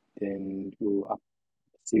 Then we'll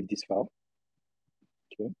save this file.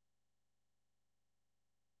 Okay.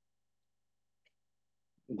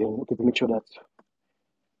 Then okay, to make sure that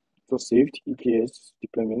it was saved, EKS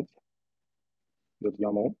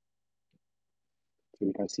deployment.yaml, so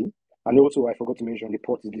we can see. And also, I forgot to mention the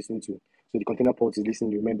port is listening to. So the container port is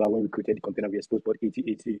listening. Remember when we created the container, we exposed port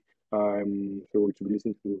 8080. So it will be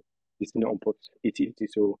listening on port 8080.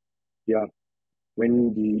 So yeah,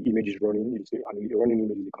 when the image is running, the running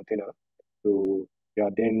image is the container. So yeah,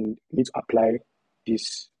 then you need to apply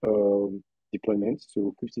this deployment.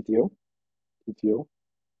 So kubectl,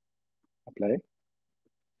 apply,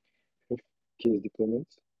 case deployment,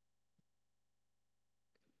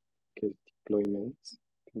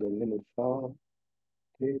 the name of the file,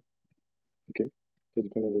 okay, case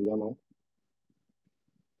deployment of YAML.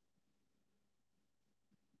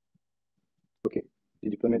 Okay, the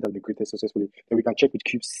deployment has been created successfully. Then we can check with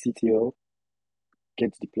kubectl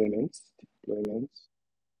get deployments.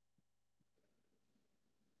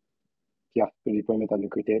 Yeah, the deployment has been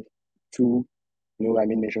created. I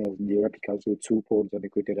made mention of the replica, so 2 pods have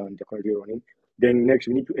been created and they're currently running. Then next,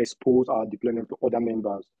 we need to expose our deployment to other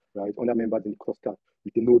members, right? Other members in the cluster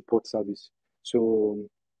with the node pod service. So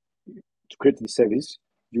to create the service,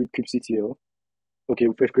 use kubectl. Okay,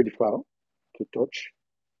 we first create the file to touch.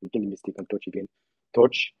 Making the mistake and touch again.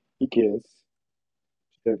 Touch EKS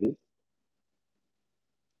service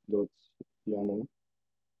dot YAML.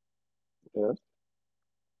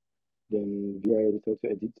 Then VI editor to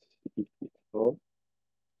edit it all.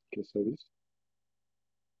 Okay, service.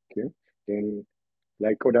 Okay. Then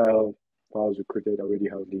like other files we created already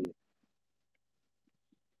have the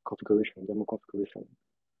configuration, demo configuration.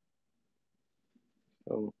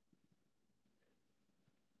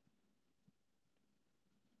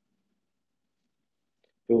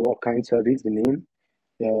 So kind service, the name,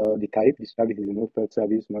 the type, the service is a node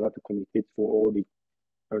service in order to communicate for all the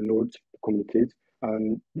nodes to communicate.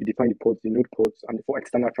 And we define the ports, the node ports, and for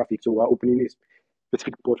external traffic. So we're opening a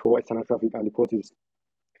specific port for external traffic, and the port is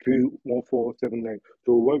 31479.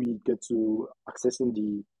 So when we get to accessing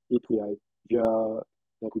the API via,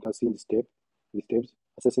 like we can see in the steps,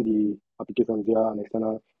 accessing the application via an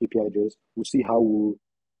external API address, we'll see how we'll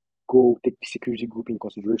go take the security group in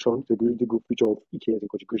consideration, the security group feature of EKS in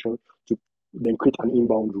consideration to then create an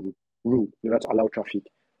inbound rule in order to allow traffic.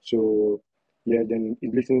 So yeah, then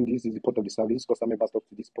in listening, this is the port of the service, customer members talk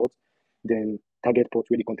to this port, then target port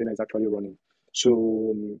where the container is actually running.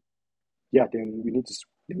 So yeah, then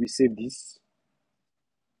we save this.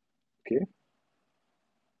 Okay.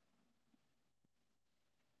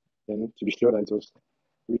 Then to be sure that it was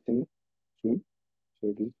written soon.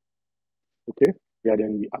 So this okay. Yeah,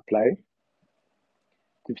 then we apply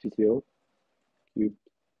kubectl,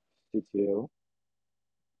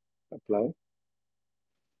 apply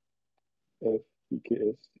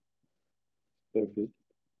feks service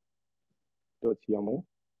dot yaml.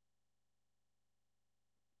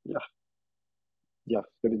 Yeah,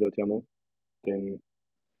 service dot yaml. Then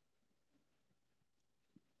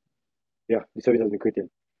yeah, the service has been created.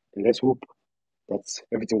 And let's hope that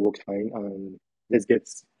everything works fine. And let's get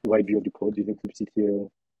wide view of the pods using kubectl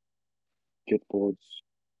get pods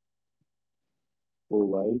all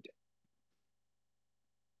wide.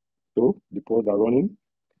 So the pods are running.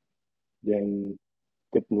 Then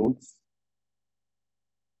get nodes.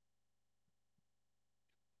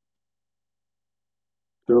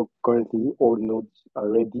 So currently all nodes are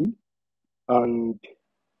ready. And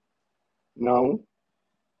now,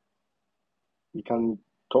 we can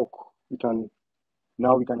talk. We can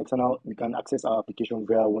access our application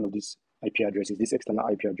via one of these IP addresses, these external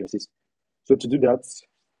IP addresses. So to do that,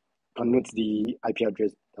 you can note the IP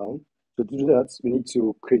address down. So to do that, we need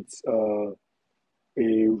to create a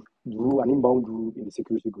rule, an inbound rule in the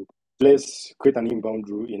security group. Let's create an inbound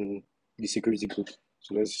rule in the security group.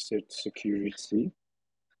 So let's set security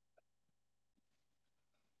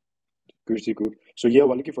group. So here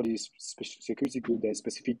we're looking for the security group that is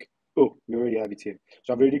specific. Oh, we already have it here.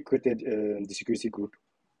 So I've already created the security group.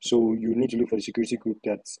 So you need to look for the security group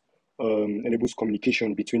that enables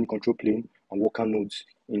communication between control plane and worker nodes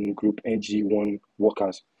in group NG1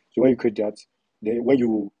 workers. So when you create that, then when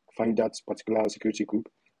you find that particular security group,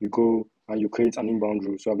 you go and you create an inbound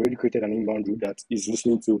rule. So I've already created an inbound rule that is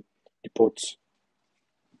listening to the port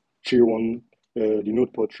 31, the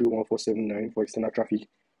node port 31479 for external traffic.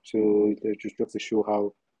 So just to show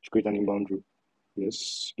how to create an inbound rule.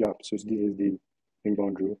 Yes, yeah, so this is the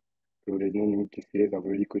inbound rule. So there's no need to say I've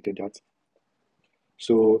already created that.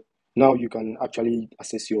 So now you can actually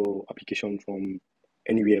access your application from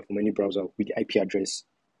anywhere, from any browser with the IP address.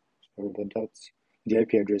 Sorry about that. The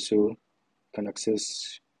IP address, so you can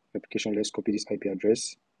access the application. Let's copy this IP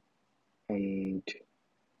address and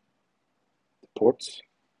the ports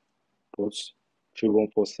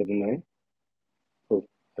 31479. Oh,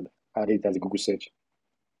 I added it as a Google search.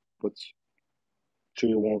 But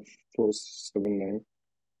 31479.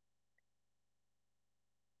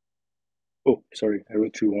 Oh, sorry, I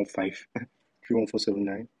wrote 315.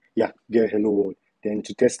 31479. Yeah, get hello world. Then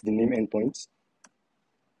to test the name endpoints,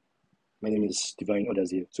 my name is Divine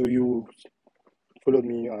Odazie. So you followed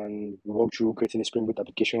me and walked through creating a Spring Boot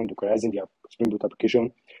application, localizing the Spring Boot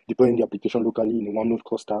application, deploying the application locally in a one-node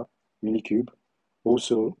cluster, Minikube.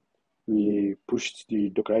 Also, we pushed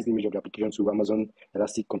the Dockerized image of the application to Amazon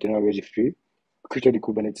Elastic Container Registry, created the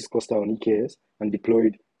Kubernetes cluster on EKS, and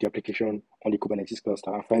deployed the application on the Kubernetes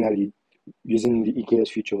cluster. And finally, using the EKS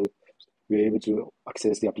feature, we were able to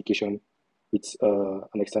access the application with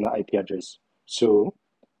an external IP address. So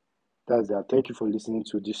that's that. Thank you for listening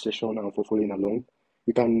to this session and for following along.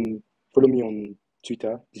 You can follow me on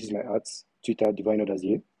Twitter. This is my Twitter, Divine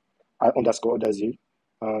Odazie, underscore Odazie.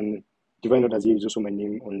 And Divine Odazie is also my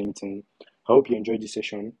name on LinkedIn. I hope you enjoyed this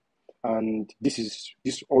session. And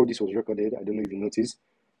all this was recorded. I don't know if you noticed.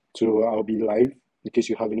 So I'll be live in case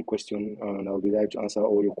you have any question, and I'll be live to answer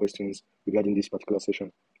all your questions regarding this particular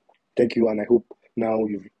session. Thank you, and I hope now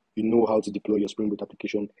you know how to deploy your Spring Boot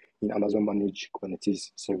application in Amazon Managed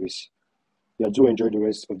Kubernetes service. Yeah, do enjoy the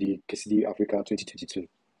rest of the KCD Africa 2022.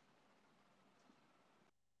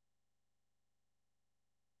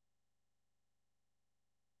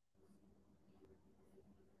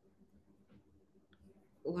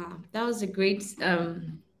 Wow, that was a great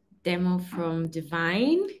demo from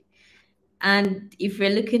Divine. And if we're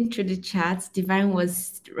looking through the chat, Divine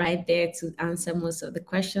was right there to answer most of the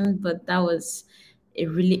questions, but that was a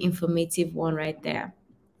really informative one right there.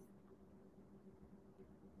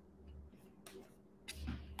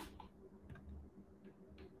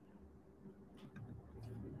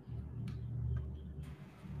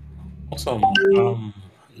 Awesome.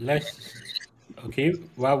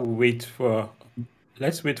 While we wait for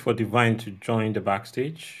let's wait for Divine to join the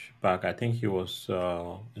backstage back. I think he was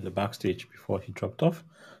in the backstage before he dropped off,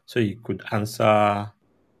 so he could answer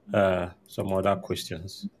some other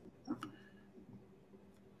questions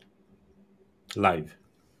live.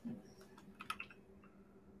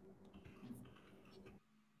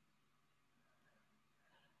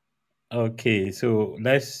 Okay, so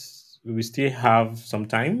we still have some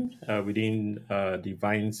time within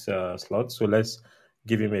Divine's slot, so let's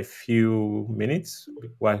give him a few minutes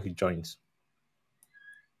while he joins.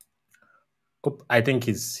 Oh, I think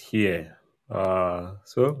he's here.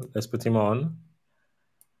 So let's put him on.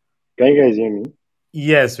 Can you guys hear me?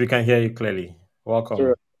 Yes, we can hear you clearly. Sorry.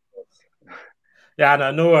 Welcome.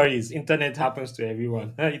 Yeah, no worries. Internet happens to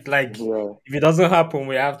everyone. It's like Yeah. if it doesn't happen,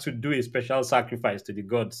 we have to do a special sacrifice to the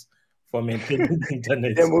gods for maintaining the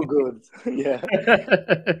internet. Demo good. Yeah.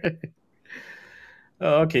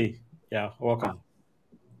 Oh, okay. Yeah, welcome.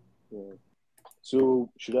 Yeah.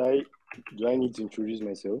 So do I need to introduce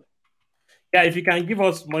myself? Yeah, if you can give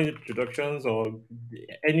us more introductions or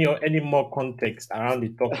any more context around the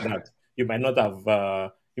talk that you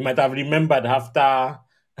might have remembered after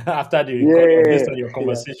after the record or based Yeah. on your Yeah.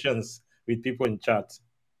 conversations with people in chat.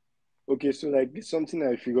 Okay, so like it's something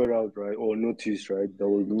I figured out, right, or noticed, right, that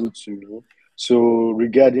was new to me. So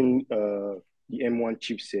regarding the M1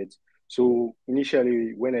 chipset, so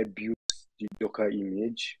initially when I built the Docker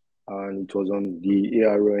image and it was on the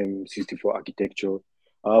ARM 64 architecture,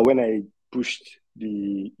 when I pushed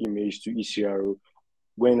the image to ECRO.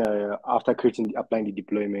 When after applying the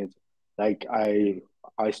deployment, like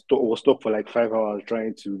was stuck for like 5 hours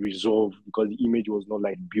trying to resolve because the image was not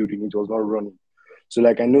like building, it was not running. So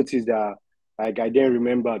like I noticed that like I then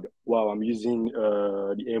remembered, wow, I'm using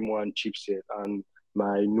the M1 chipset and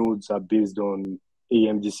my nodes are based on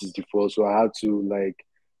AMD 64. So I had to like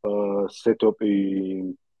set up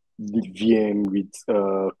a VM with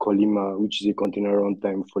Colima, which is a container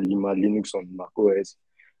runtime for Lima Linux on Mac OS.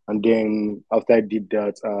 And then after I did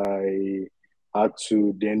that, I had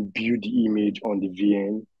to then build the image on the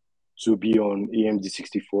VM to be on AMD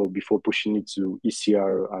 64 before pushing it to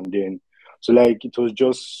ECR. And then, so like it was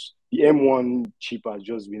just the M1 chip has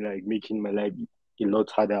just been like making my life a lot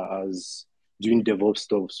harder as doing DevOps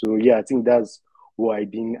stuff. So yeah, I think that's what I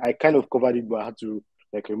did. I kind of covered it, but I had to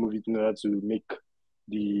like remove it in order to make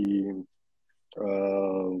the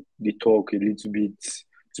the talk a little bit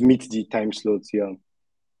to meet the time slots. Yeah.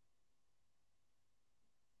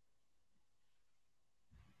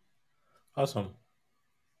 Awesome.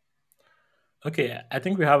 Okay, I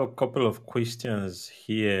think we have a couple of questions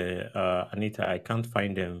here. Anita, I can't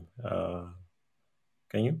find them.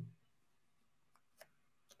 Can you?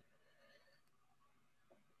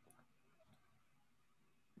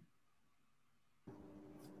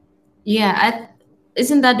 Yeah,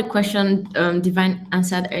 isn't that the question Divine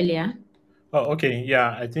answered earlier? Oh, okay.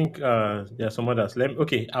 Yeah, I think there are some others.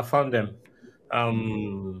 Okay, I found them.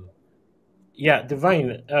 Um, yeah,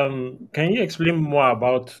 Divine. Can you explain more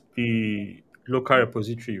about the local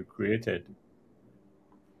repository you created?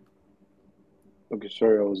 Okay,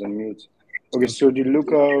 sorry, I was on mute. Okay, so the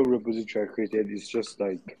local repository I created is just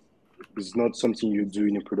like it's not something you do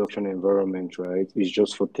in a production environment, right? It's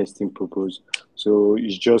just for testing purpose. So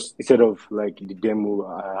it's just instead of like the demo,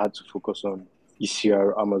 I had to focus on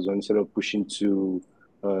ECR Amazon instead of pushing to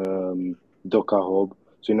Docker Hub.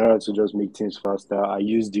 So in order to just make things faster, I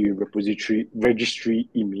use the repository registry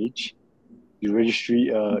image. The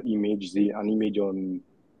registry image is an image on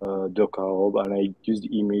Docker Hub, and I use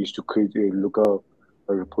the image to create a local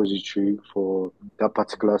repository for that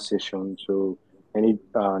particular session. So I need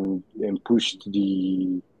and pushed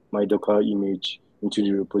the my Docker image into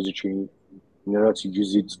the repository in order to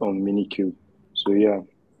use it on Minikube. So yeah.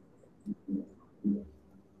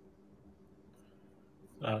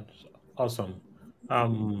 That's awesome.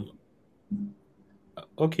 Um,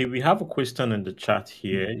 okay, we have a question in the chat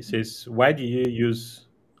here. It says, "Why do you use?"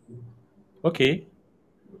 Okay,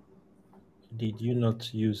 did you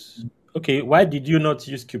not use? Okay, why did you not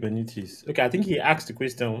use Kubernetes? Okay, I think he asked the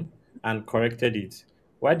question and corrected it.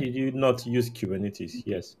 Why did you not use Kubernetes?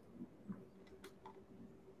 Yes.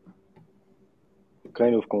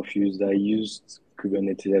 Kind of confused. I used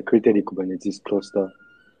Kubernetes. I created a Kubernetes cluster.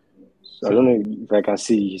 So I So, don't know if I can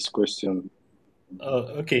see his question.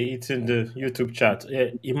 okay, it's in the YouTube chat.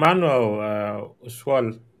 Emmanuel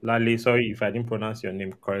Oswal Lale, sorry if I didn't pronounce your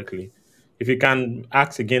name correctly. If you can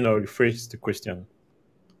ask again or rephrase the question.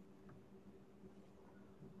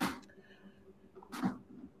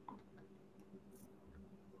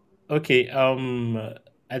 Okay,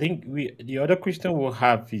 I think the other question we'll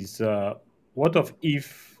have is what of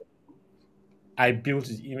if I built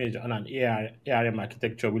the image on an ARM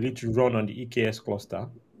architecture, will it run on the EKS cluster?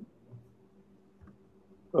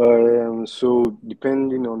 So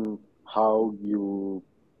depending on how you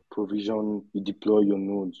you deploy your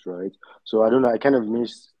nodes, right? So I don't know, I kind of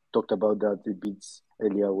talked about that a bit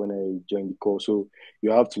earlier when I joined the call. So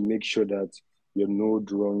you have to make sure that your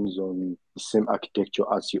node runs on the same architecture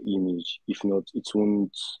as your image. If not, it will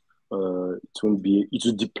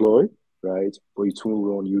deploy, right? But it won't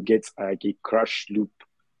run. You get like a crash loop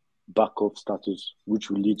backup status, which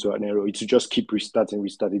will lead to an error. It will just keep restarting.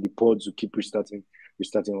 The pods will keep restarting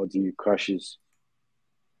all the crashes.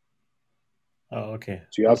 Oh, okay,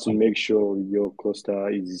 So you have to awesome. make sure your cluster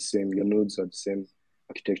is the same, your nodes are the same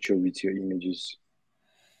architecture with your images.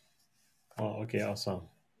 Oh, okay, awesome.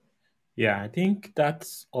 Yeah, I think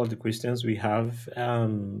that's all the questions we have.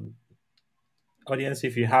 Audience,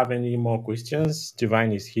 if you have any more questions,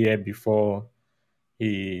 Divine is here before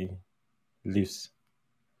he leaves.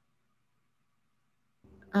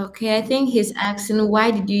 Okay, I think he's asking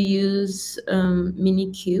why did you use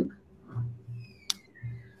Minikube?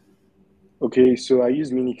 Okay, so I use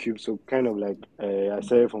Minikube. So kind of like I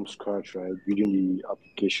started from scratch, right? Building the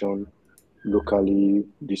application locally,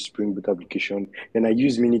 the Spring Boot application. And I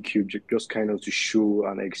use Minikube just kind of to show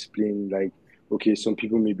and explain, like, okay, some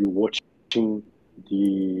people may be watching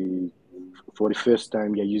the for the first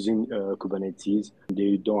time they're using Kubernetes and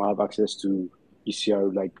they don't have access to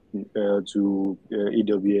ECR like to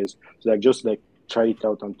AWS. So like just like try it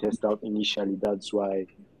out and test out initially. That's why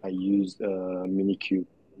I used Minikube.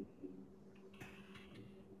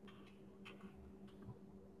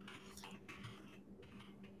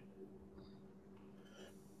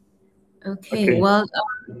 Okay, Okay. well,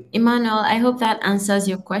 Emmanuel, I hope that answers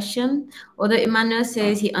your question. Although Emmanuel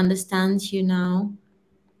says he understands you now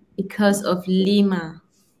because of Lima.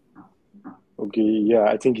 Okay, yeah,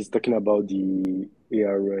 I think he's talking about the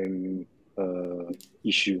ARM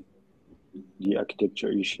issue, the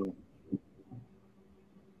architecture issue.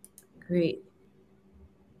 Great.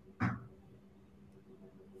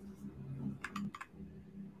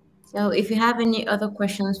 So if you have any other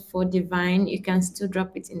questions for Divine, you can still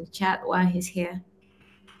drop it in the chat while he's here.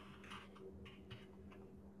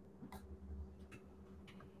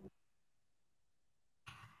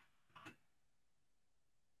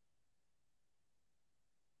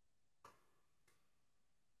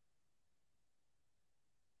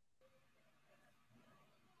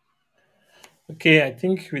 Okay, I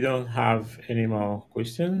think we don't have any more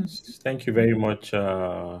questions. Thank you very much,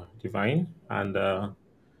 Divine, and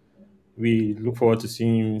we look forward to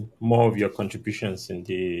seeing more of your contributions in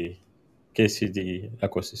the KCD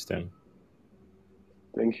ecosystem.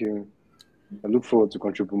 Thank you. I look forward to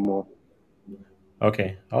contribute more.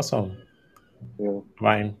 Okay, awesome. Yeah.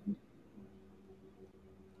 Bye.